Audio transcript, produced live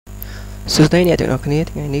សួស្តីអ្នកទាំងអស់គ្នា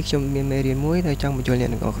ថ្ងៃនេះខ្ញុំមានមេរៀនមួយដែលចង់បញ្ចូលអ្នក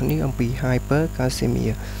ទាំងអស់គ្នាអំពី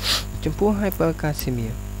hypercalcemia ចំពោះ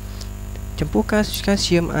hypercalcemia ចំពោះ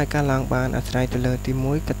calcium អាចកើនឡើងបានអាស្រ័យទៅលើទី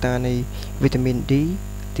1កត្តានៃវីតាមីន D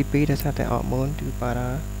ទី2ដោយសារតែអរម៉ូនគឺ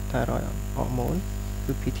parathyroid អរម៉ូន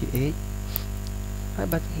គឺ PTH ហើយ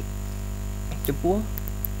បាទចំ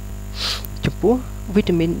ពោះវី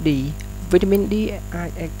តាមីន D វីតាមីន D អាច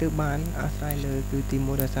active បានអាស្រ័យលើគឺទី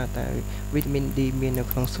1ដោយសារតែវីតាមីន D មាននៅ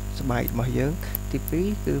ក្នុងស្បែករបស់យើងទី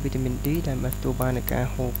2គឺវីតាមីន D ដែលបានទទួលបាននៃការ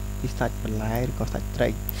ហូបពីសាច់បន្លែឬក៏សាច់ត្រី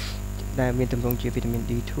ដែលមានទម្រង់ជាវីតាមីន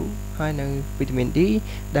D2 ហើយនៅវីតាមីន D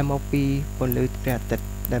ដែលមកពីពន្លឺព្រះអាទិត្យ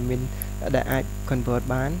ដែលអាច convert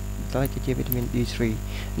បានទៅជាវីតាមីន D3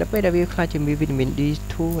 នៅពេលដែលវាខ្លាចជាវីតាមីន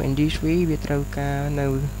D2 and D3 វាត្រូវការ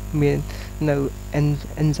មាននៅ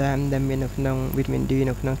enzyme ដែលមាននៅក្នុងវីតាមីន D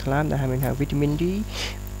នៅក្នុងថ្លាមដែលហៅថាវីតាមីន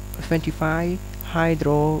D25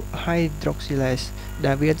 hydroxylase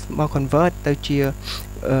ដែលវាមក convert ទៅជា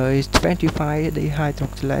 25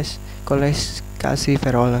 dehydroxylase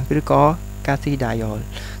cholecalciferol ឬក៏ calcidiol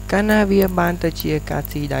កាលណាវាបានទៅជា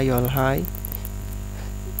calcidiol ហើយ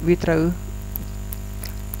វាត្រូវ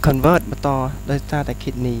convert បន្តដោយសារតែ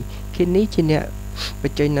kidney ជាអ្នកប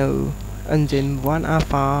ញ្ចេញនៅ enzyme 1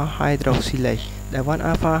 alpha hydroxylase ដែល 1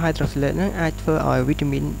 alpha hydroxylase ហ្នឹងអាចធ្វើឲ្យវីតា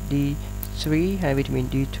មីន D3 ហើយវីតាមីន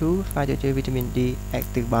D2 ក្លាយទៅជាវីតាមីន D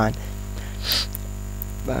active បាន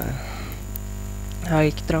បាទហើយ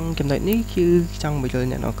ត្រង់ចំណុចនេះគឺចង់បញ្យល់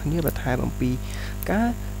អ្នកនរគ្នាបន្ថែមអំពីការ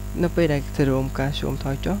នៅពេលដែលសេរ៉ូមកាល់ស្យូមថ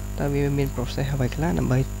យចុះតើវាមាន process អ្វីខ្លះដើ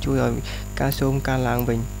ម្បីជួយឲ្យកាល់ស្យូមកើនឡើង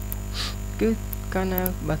វិញគឺកាលណា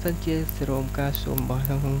បើសិនជាសេរ៉ូមកាល់ស្យូមរបស់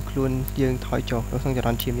ក្នុងខ្លួនយើងថយចុះក្នុងចរ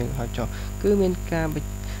ន្តឈាមយើងថយចុះគឺមានការ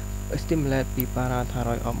stimulate ពី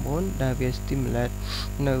parathyroid hormone ដែលវា stimulate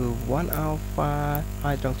នៅ 1 alpha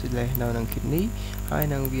hydroxylase នៅក្នុង kidney ហើយ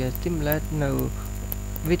នឹងវា stimulate នៅ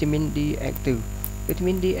vitamin D active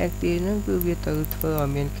vitamin D active ហ្នឹងគឺវាទៅធ្វើឲ្យ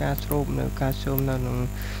មានការស្រូបនៅកាល់ស្យូមនៅក្នុង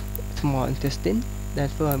small intestine ដែល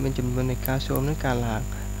ធ្វើឲ្យមានចំនួននៃកាល់ស្យូមហ្នឹងកើនឡើង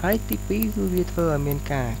ហើយទី2គឺវាធ្វើឲ្យមាន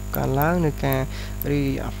ការកើនឡើងនៅការ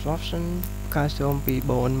reabsorption កាល់ស្យូមពី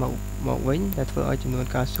bone មកវិញដែលធ្វើឲ្យចំនួន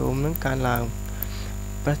កាល់ស្យូមហ្នឹងកើនឡើង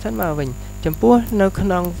ប្រសិនមកវិញចំពោះនៅក្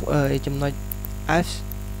នុងចំណុច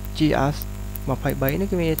SGS 23នេះ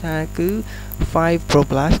គឺមានន័យថាគឺ 5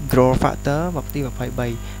 proplus growth factor វ៉ាក់ទី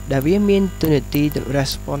23ដែលវាមានតួនាទី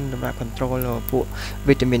response សម្រាប់ control នៅពួក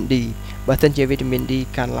វីតាមីន D បើសិនជាវីតាមីន D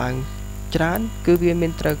កើនឡើងច្រើនគឺវាមា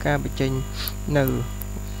នត្រូវការបញ្ចេញនៅ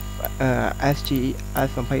SGS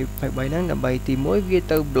 23ហ្នឹងដើម្បីទី1វា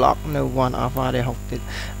ទៅ block នៅ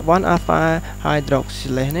 1 alpha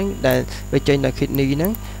hydroxylase ហ្នឹងដែលបញ្ចេញដល់ kidney ហ្នឹ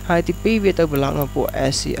ងហើយទី2វាទៅ block នៅពួក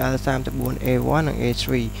SCL34A1 និង A3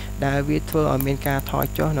 ដែលវាធ្វើឲ្យមានការថយ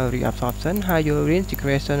ចុះនៅ reabsorption ហើយ urine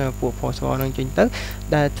secretion នៅពួក phosphorus ហ្នឹងចេញទៅ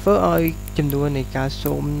ដែលធ្វើឲ្យចំនួននៃកាល់ស្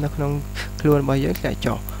យូមនៅក្នុងខ្លួនរបស់យើងធ្លាក់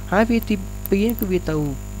ចុះហើយវាទី2គឺវាទៅ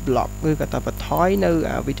block ឬក៏ទៅបន្ថយនៅ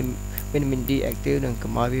វីតាមីន D active នឹង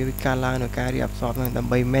កុំឲ្យវាកើនឡើងនៅការ reabsorb នឹងដើ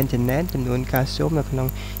ម្បី maintenance ចំនួនកាល់ស្យូមនៅក្នុង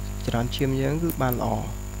ចរន្តឈាមយើងគឺបានល្អ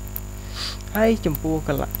ហើយចំពោះ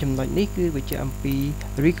ចំណុចនេះគឺវាជាអំពី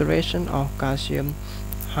regression of calcium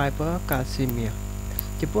hypercalcemia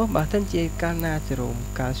ចំពោះបើសិនជាកាលណាសេរ៉ូម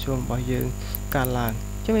កាល់ស្យូមរបស់យើងកើនឡើង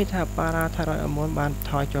ជំនឿថា parathyroid hormone បាន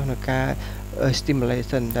ថយចុះនៅការ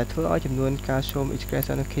stimulation ដែលធ្វើឲ្យចំនួន calcium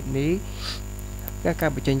excretion នៅ kidneyកា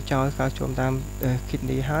របញ្ចេញចោលកាល់ស្យូមតាម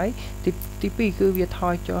kidney ហើយទី2គឺវាថ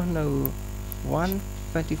យចុះនៅ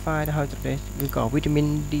 125 dehydrogenase ឬក៏ vitamin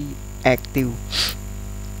D active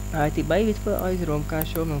ហើយទី3វាធ្វើឲ្យសេរ៉ូមកាល់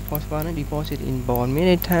ស្យូមនិង phosphorus នឹង deposit in bone មាន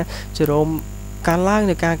ន័យថាសេរ៉ូមកើនឡើង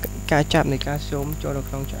នៃការចាប់នៃកាល់ស្យូមចូលនៅ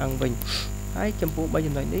ក្នុងឆ្អឹងវិញហើយចំពោះ3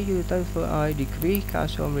ចំណុចនេះគឺទៅធ្វើឲ្យ decrease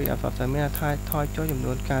calcium reabsorption មានថាថយចុះចំ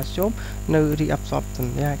នួនកាល់ស្យូមនៅ reabsorption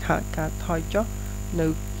ការថយចុះនៅ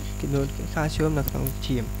ចំនួនកាល់ស្យូមនៅក្នុង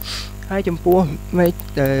ឈាមហើយចំពោះ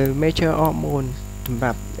major hormone សម្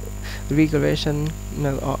រាប់ regulation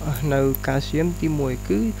នៅកាល់ស្យូមទី1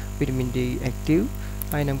គឺវីតាមីន D active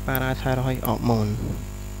ហើយនិង parathyroid hormone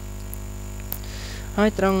ហើយ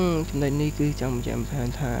ត្រង់ចំណុចនេះគឺចង់បញ្ជាក់បន្ថែម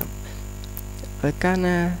ថាកាល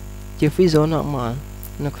ណាជា physiological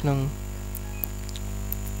នៅក្នុង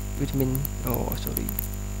វីតាមីន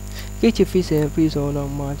គឺជា physiological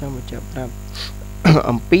ចង់បញ្ជាក់ប្រាប់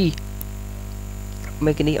អំពី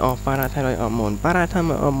mechanism of parathyroid hormone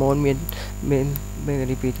parathyroid hormone មាន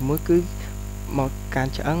ពីទី1គឺមកកា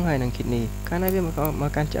ន់ឆ្អឹងហើយនិង kidney កាលណាវាម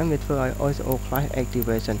កកាន់ឆ្អឹងវាធ្វើឲ្យ osteoclast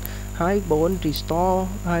activation ហើយ bone restore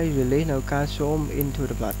ហើយ release នៅ calcium into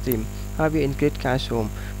the bloodstream ហើយវា increase calcium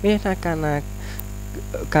មានន័យថាកាលណា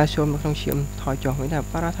calcium នៅក្នុងឈាមថយចុះវិញថា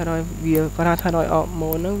parathyroid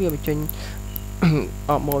hormone ហ្នឹងវាបញ្ចេញ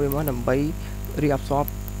អបមកវាមកដើម្បី reabsorb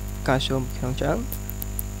កាល់ស្យូមក្នុងឆ្អឹង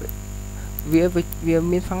វា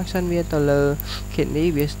មាន function វាទៅលើ kidney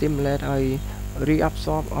វា stimulate ឲ្យ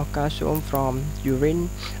reabsorb of calcium from urine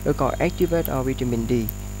ឬក៏ activate of vitamin D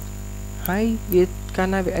ហើយវាកាល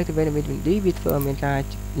ណាវា activate vitamin D វាធ្វើឲ្យមានការ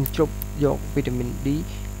ជប់យក vitamin D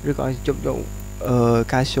ឬក៏ជប់យក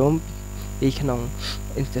calcium ពីក្នុង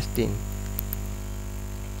intestine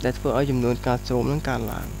ដែលធ្វើឲ្យចំនួន calcium នឹងកើន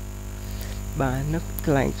ឡើងបាទនៅក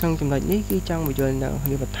ន្លែងក្នុងចំណុចនេះគឺចង់បញ្យល់នៅគ្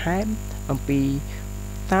នាបន្ថែមអំពី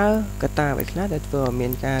តើកត្តាអ្វីខ្លះដែលធ្វើឲ្យមា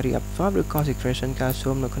នការ reabsorb ឬក៏ secretion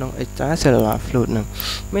calcium នៅក្នុង extracellular fluid នឹង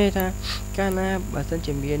មានន័យថាកាលណាបើសិន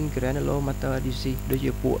ជាមាន granulomatous disease ដូច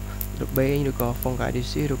ជាពួករបេងឬក៏ fungal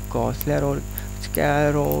disease ឬក៏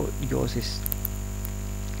sclerosis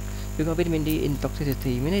ឬក៏ vitamin D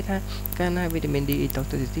intoxicity មានន័យថាកាលណា vitamin D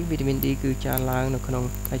intoxicity vitamin D គឺចាស់ឡើងនៅក្នុង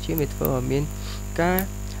កាល់ស្យូមវាធ្វើឲ្យមានការ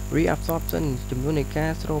reabsorption ចំនួននៃកា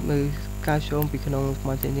រស្រូបនៅ calcium ពីក្នុង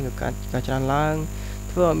motility ការច្រើនឡើង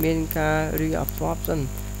ធ្វើឲ្យមានការ reabsorption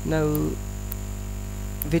នៅ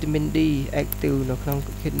vitamin D active នៅក្នុង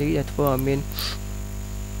kidney ដែលធ្វើឲ្យមាន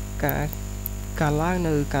ការឡើង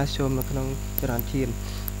នៅ calcium នៅក្នុងចរន្តឈាម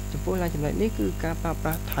ចំពោះឡើងចំណុចនេះគឺការប្រើប្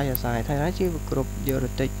រាស់ thiazide ជាប្រគ្រប់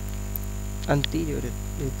diuretic anti diuretic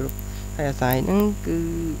គ្រប់ thiazide ហ្នឹងគឺ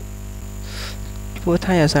ព្រោះ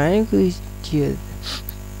thiazide គឺជា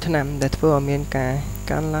ថ្នាំដែលធ្វើឲ្យមានការ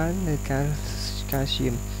កើនឡើងនៃកាល់ស្យូ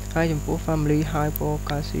មហើយចំពោះ family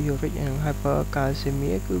hypocalciuric និង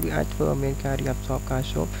hypercalcemia គឺវាអាចធ្វើឲ្យមានការ reabsorb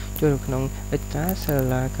calcium ចូលនៅក្នុង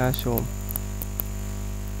extracellular calcium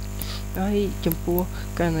ហើយចំពោះ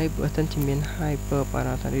ករណីបើសិនជាមាន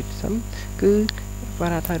hyperparathyroidism គឺ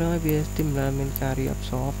parathyroid វា stimulate មានការ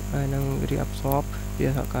reabsorb ហើយនឹង reabsorb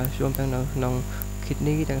calcium ទាំងនៅក្នុង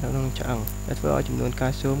kidney ទាំងនៅក្នុងឆ្អឹងដែលធ្វើឲ្យចំនួន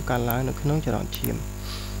calcium កើនឡើងនៅក្នុងចរន្តឈាម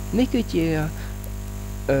នេះគឺជា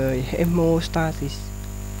homeostasis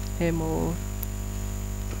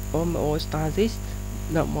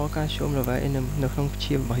ដល់មក calcium level នៅក្នុង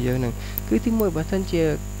ឈាមរបស់យើងនឹងគឺទីមួយបើសិនជា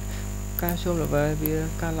calcium level វា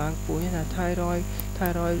កើនឡើងខ្ពស់ណា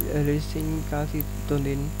thyroid releasing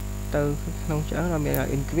calcitonin ទៅក្នុងឆ្អឹងហើយមាន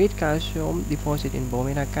increase calcium deposit in bone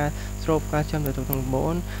មានថាការស្រូប calcium ទៅក្នុង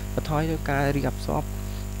bone បន្ថយនៅការ reabsorb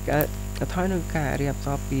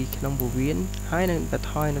ពីក្នុងពោះវៀនហើយនឹងបន្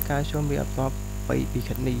ថយនៅ calcium reabsorb ពី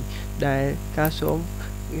kidney ដែល calcium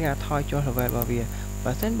វាថយចុះ level របស់វា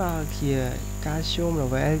បើសិនបើជា calcium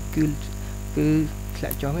level គឺធ្លា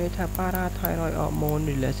ក់ចុះមានថា parathyroid hormone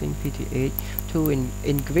releasing PTH to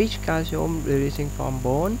increase calcium releasing from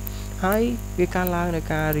bone ហើយវាកើនឡើងនៅ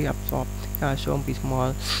ការ reabsorb calcium ពី small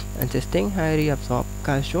intestine ហើយ reabsorb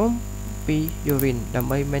calcium ពី urine ដើម្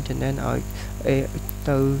បី maintenance ឲ្យ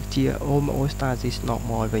ទៅជា homeostasis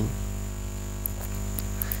normal វិញ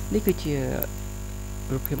នេះគឺជា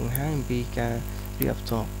រូបភាពបង្ហាញអំពីការ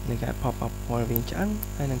reabsorb នៃការ pop up ព័ត៌មានឆ្អឹង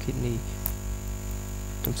ហើយនិង kidney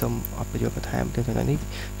ខ្ញុំសូមអបយល់បន្ថែមទៅក្នុងនេះ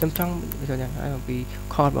ខ្ញុំចង់បញ្ជាក់យ៉ាងណាអំពី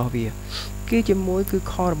ខរបស់វាគឺជាគឺ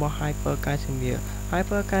ខរបស់ hypercalcemia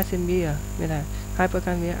មានថា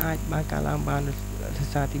hypercalcemia អាចបានកើតឡើងបានដោយ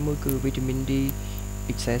សារទីមួយគឺ vitamin D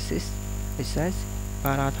excess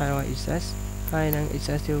parathyroid excess ហើយនិង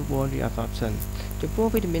excessive bone reabsorption ចំពោះ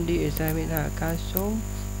vitamin D excess មានថា calcium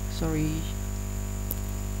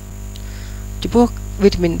ចំពោះ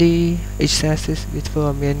vitamin D excess វាធ្វើ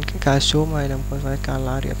ឲ្យមាន calcium ហើយនឹងបង្កើនការ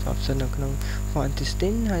ឡើង reabsorption នៅក្នុង small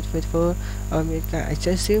intestine ហើយធ្វើឲ្យមានការ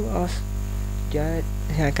excessive of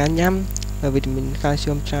ការញ៉ាំvitamin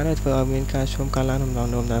calcium ច្រើនហើយធ្វើឲ្យមាន calcium កើនឡើងក្នុង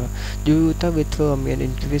នំយូរទៅវាធ្វើឲ្យមាន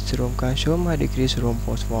increase serum calcium ហើយ decrease serum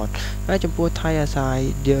phosphorus ហើយចំពោះ thiazide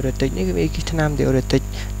diuretic នេះគឺថ្នាំ diuretic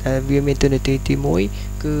ដែលវាមានតួនាទីទី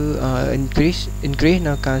1គឺ increase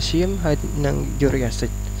នៅ calcium ហើយនិង uric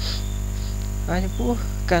acid ហើយចំពោះ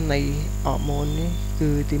ករណី hormone នេះគឺ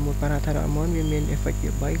ទី1 parathyroid hormone វាមាន effect ជា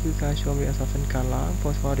3គឺ calcium reabsorption កើនឡើង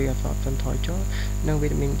phosphorus reabsorption ថយចុះនិង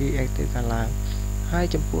vitamin D active កើនឡើងហើយ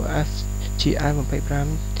ចំពោះ FGF25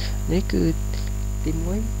 នេះគឺទី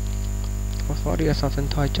1 phosphorus reabsorption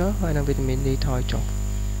ថយចុះហើយនិង vitamin D ថយចុះ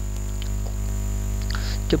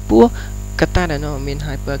ចំពោះកត្តាដែលនាំមាន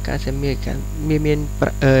hypercalcemia មាន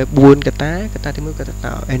4កត្តាទី1កត្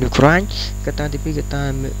តា endocrine កត្តាទី2កត្តា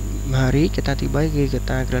Marie កត្តាទី3គឺកត្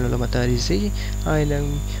តា granulomatous disease ហើយនិង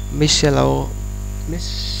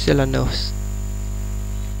miscellaneous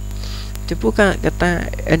ចំពោះកត្តា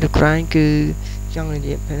endocrine គឺចង់និ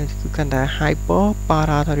យាយគឺកត្តា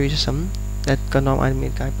hyperparathyroidism ដែលក៏នាំឲ្យមា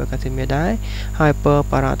នការ hypercalcemia ដែរ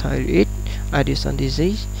hyperparathyroidism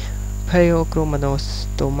disease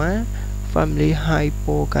pheochromocytoma family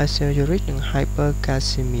hypocalciuric និង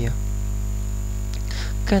hypercalcemia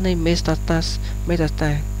ការនៃ metastasis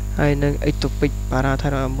ហើយនឹង ectopic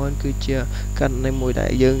parathyroid hormone គឺជាករណីមួយដែ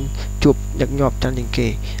លយើងជួបញឹកញាប់ច្រើនជាងគេ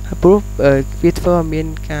ហើយព្រោះវាធ្វើឲ្យមាន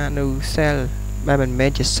ការនៅ cell ដែលមិនមែ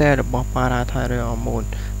នជា cell របស់ parathyroid hormone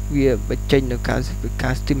វាបញ្ចេញនៅកា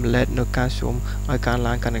រ stimulate នៅការស៊ាំឲ្យកើន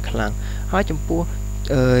ឡើងកាន់តែខ្លាំងហើយចំពោះ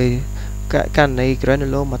ករណី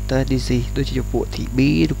granulomatous disease ដូចជាពួក TB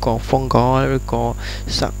ឬក៏ fungal ឬក៏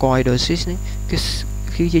sarcoidosis នេះ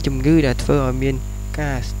គឺជាជំងឺដែលធ្វើឲ្យមាន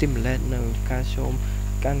ការ stimulate នៅការស៊ាំ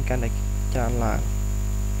កាន់តែច្រើនឡើង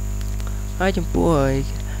ហើយចំពោះ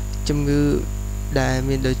ជំងឺដែល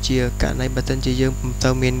មានដូចជាករណីបើសិនជាយើងពុំទៅ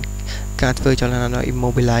មានការធ្វើចលនា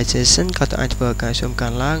immobilization ក៏អាចធ្វើឲ្យការស៊ាំកើ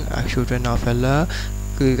នឡើង acute renal failure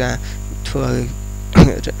គឺការធ្វើឲ្យ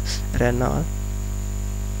renal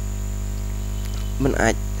មិនអា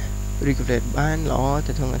ច regulate បានល្អ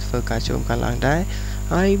ទៅក្នុងធ្វើការស៊ាំកើនឡើងដែរ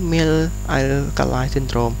ហើយ male alkali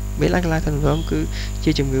syndrome គឺ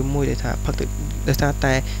ជាជំងឺមួយដែលថាដោយសារ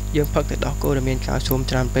តែយើងផឹកទឹកដោះគោដែលមានកាល់ស្យូម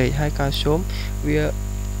ច្រើនពេកហើយកាល់ស្យូមវា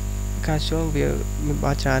មាន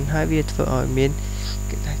បាច្រើនហើយវាធ្វើឲ្យមាន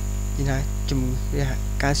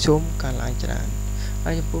កាល់ស្យូមកើនឡើងច្រើន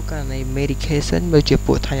ហើយចំពោះករណី medication ដូចជា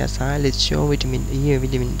ពួក thiazide lithium វីតាមីន E វី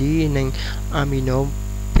តាមីន D និង amino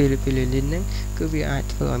pilulin ហ្នឹងគឺវាអាច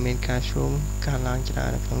ធ្វើឲ្យមានការស៊ាំកើនឡើងច្រើ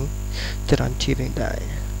នក្នុងចរន្តជីវដែរ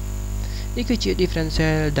នេះគឺជា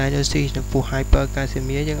differential diagnosis ចំពោះ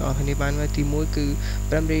hypercalcemia យើងអរគ្នាបានមកទី1គឺ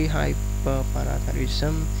primary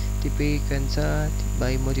hyperparathyroidism ទី2 cancer ទី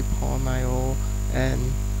3 multiple myeloma and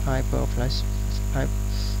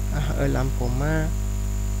hyperlymphoma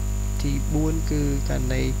ទី4គឺករ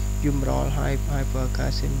ណី humoral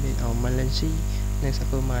hypercalcemia or malignancy និង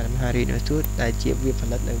sarcoma ដែលជាវាផ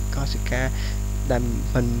លិតនៅកោសិកាដែល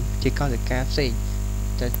មិនជាកោសិកាផ្សេង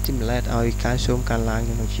តែ stimulate ឲ្យការស៊ាំកើនឡើង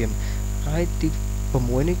ក្នុងឈាមហើយទី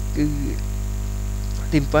6នេះគឺ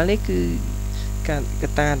ទី7នេះគឺក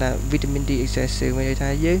ត្តាដែលវីតាមីន D excessive មានន័យថា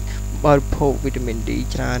យើងបរិភោគវីតាមីន D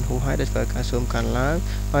ច្រើនហួសហើយដែលធ្វើឲ្យការស៊ាំកើនឡើង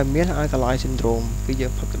ហើយមាន alkali syndrome គឺយើ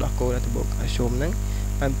ងផឹកទឹកដោះគោដែលទៅបូកការស៊ាំហ្នឹង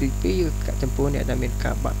ហើយទី2ចំពោះអ្នកដែលមាន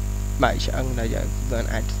ការបែកឆ្អឹងដែលយើង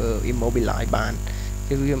អាចធ្វើ immobilize បាន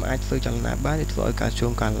គឺវាមិនអាចធ្វើចលនាបានវាធ្វើឲ្យការ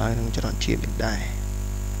ស៊ាំកើនឡើងក្នុងចរន្តឈាមដែរ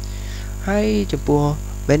ហើយចំពោះ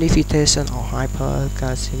benefitation of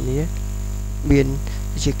hypercalcemia មាន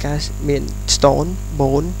ជាការមាន stone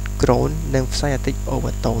bone grown និង sciatic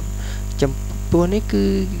overtone ចំពោះនេះគឺ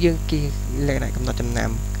យើងគេលក្ខណៈកំណត់ចំណាំ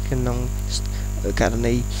ក្នុងករ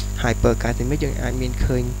ណី hypercalcemia យើងអាចមាន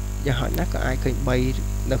ឃើញយ៉ាងហោចណាស់ក៏អាចឃើញ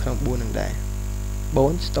3នៅក្នុង4នឹងដែរ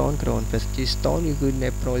bone stone grown ព្រោះជា stone គឺ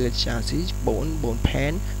nephrolithiasis bone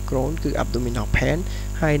pain grown គឺ abdominal pain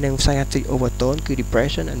ហើយនិង sciatic overtone គឺ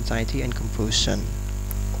depression anxiety and confusion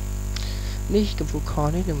នេះកំពូលខ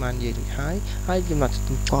នេះនឹងបាននិយាយរួចហើយចំណុចស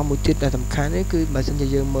ម្គាល់មួយទៀតដែលសំខាន់នេះគឺបើសិនជា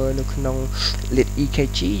យើងមើលនៅក្នុង lead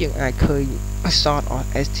EKG យើងអាចឃើញ sort of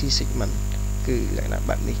ST segment គឺលក្ខណៈ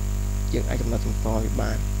បែបនេះយើងអាចកំណត់សម្គាល់វា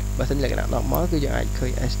បានបើសិនលក្ខណៈ normal គឺយើងអាចឃើ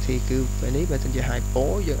ញ ST គឺពេលនេះបើសិនជា hypo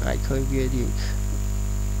យើងអាចឃើញវា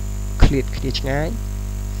ឃ្លាតគ្នាឆ្ងាយ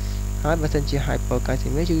ហើយបើសិនជា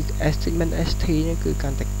hypercalcemia គឺ segment ST នេះគឺកា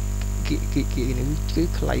ន់តែគឺ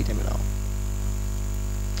ខ្លីតែម្ដង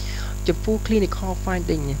ចំពោះ clinical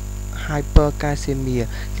finding hypercalcemia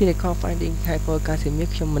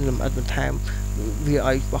ខ្ញុំមិនលម្អិតបន្ថែមវា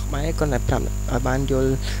ឲ្យបោះក្បែរគាត់តែប្រាប់ឲ្យបានយ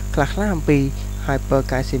ល់ខ្លះអំពី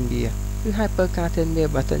hypercalcemia គឺ hypercalcemia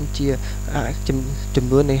បើសិនជាចំ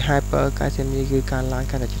នួននៃ hypercalcemia គឺការឡើង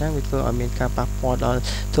កាន់តែច្រើនវាធ្វើឲ្យមានការប៉ះពាល់ដល់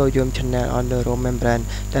sodium channel on neuromembrane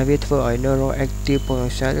ដែលវាធ្វើឲ្យ neuroactive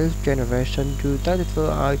potential generation ទៅធ្វើ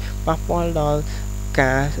ឲ្យប៉ះពាល់ដល់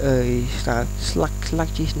ការ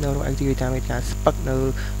sluggish neuroactivity មានការស្ពឹកនៅ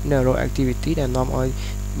neuroactivity ដែលនាំឲ្យ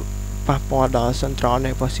ប៉ះពាល់ដល់ central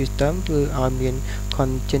nervous system គឺឲ្យមាន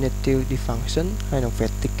congenital dysfunction ហើយនិង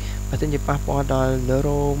fatigue បើមិនជាប៉ះពាល់ដល់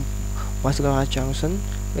neuromuscular junction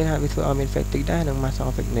មានហើយវាធ្វើឲ្យមាន fatigue ដែរនិង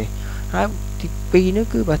muscle weakness ហើយទី2នោះ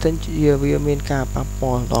គឺបើមិនជាវាមានការប៉ះ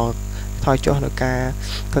ពាល់ដល់ថយចុះនៅការ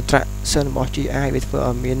contraction របស់ GI វាធ្វើ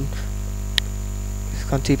ឲ្យមាន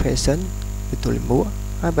constipation វាទល់លាមក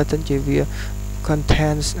ហើយបើមិនជាវា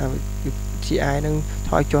contains GI នឹងថ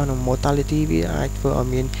យចុះនឹង mortality វាអាចធ្វើឲ្យ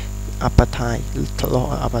មាន appetite loss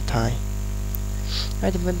of appetite ហើ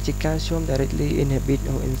យជំវិញជា calcium directly inhibit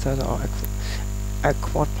or insert or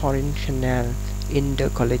aquaporin channel in the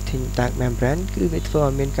collecting dark membrane គឺវាធ្វើឲ្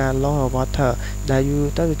យមានការ loss of water ដែលយូរ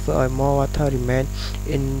ទៅវាធ្វើឲ្យ more water remain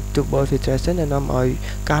in tubal filtration ដែលនាំឲ្យ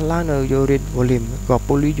ការឡើងនៅ urine volume ក៏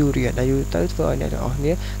polyuria ដែលយូរទៅធ្វើឲ្យអ្នកទាំងអស់គ្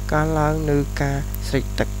នាការឡើងនៅការស្រេក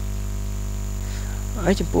ទឹក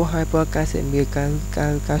ហើយចំពោះ hypercalcemia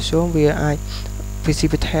calciumវាអាច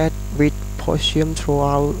precipitate with potassium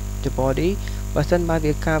throughout the body បើសិនបើ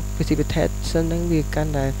វាការ precipitation ហ្នឹងវាកា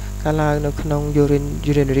ន់តែកើតឡើងនៅក្នុង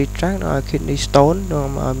urinary tract ឲ្យ kidney stone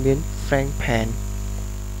នាំឲ្យមាន frank pan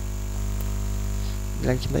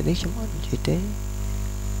ឡើងចំណុចនេះខ្ញុំអត់និយាយទេ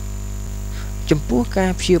ចំពោះកា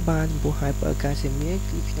រព្យាបាលចំពោះ hypercalcemia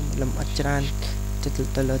គឺខ្ញុំលំអិតច្រើន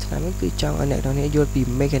ទៅលើថ្ងៃនេះគឺចង់ឲ្យអ្នកនរយល់ពី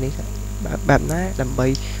mechanism បែបណាដើម្បី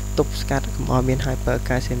ទប់ស្កាត់កុំឲ្យមាន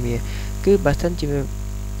hypercalcemia គឺបើសិនជា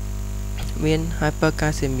មាន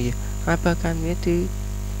hypercalcemia គឺ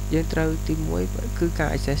យើងត្រូវទី1គឺការ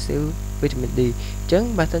excessive vitamin D អញ្ចឹង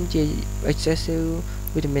បើសិនជា excessive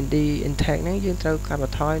vitamin D intake ហ្នឹងយើងត្រូវកាត់ប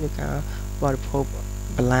ន្ថយនៅការបរិភោគ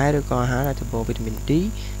បន្លែឬក៏អាហារដែលសម្បូរ vitamin D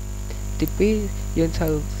ទី2យើងត្រូ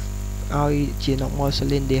វឲ្យជា normal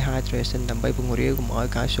saline dehydration ដើម្បីពង្រាវកុំឲ្យ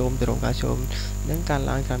កាល់ស្យូមទៅរងកាល់ស្យូមនឹងកើត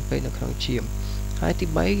ឡើងច្រើនពេកនៅក្នុងឈាមហើយទី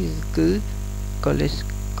3គឺ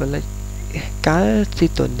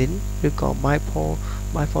calcitonin ឬក៏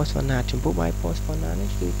biphosphonate ចំពោះ biphosphonate នេះ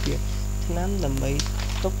គឺជាថ្នាំដើម្បី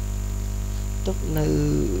ទប់នៅ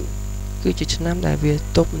គឺជាថ្នាំដែលវា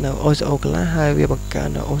ទប់នៅ osteoclast ហើយវាបង្កើន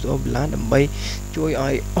នៅ osteoblast ដើម្បីជួយ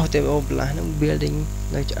ឲ្យ osteoblast នឹង building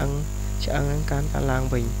នៅឆ្អឹងនឹងកើនឡើង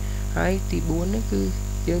វិញហើយទី4នេះគឺ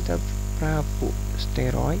យើងត្រូវប្រើពួក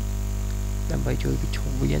steroid ដើម្បីជួយបញ្ឈ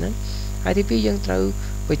ប់វាហ្នឹងហើយទី2យើងត្រូវ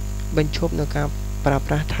បញ្ឈប់នៅការប្រើ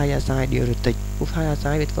ប្រាស់ thiazide diuretic ពួក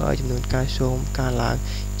thiazide វាធ្វើឲ្យចំនួនកាល់ស្យូមកើនឡើង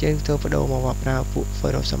យើងត្រូវបដូរមកប្រើពួក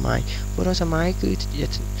furosemide គឺជា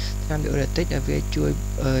ថ្នាំ diuretic ដែលវាជួយ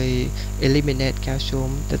eliminate កាល់ស្យូម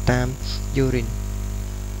ទៅតាម urine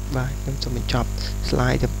បាទខ្ញុំសូមបញ្ចប់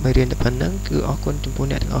slide មេរៀនតែប៉ុណ្្នឹងគឺអរគុណចំពោះ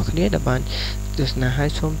អ្នកទាំងអស់គ្នាដែលបានទស្សនាហើយ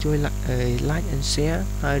សូមជួយ like and share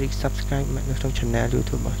ហើយ subscribe នៅក្នុង channel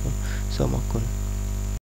YouTube របស់ខ្ញុំសូមអរគុណ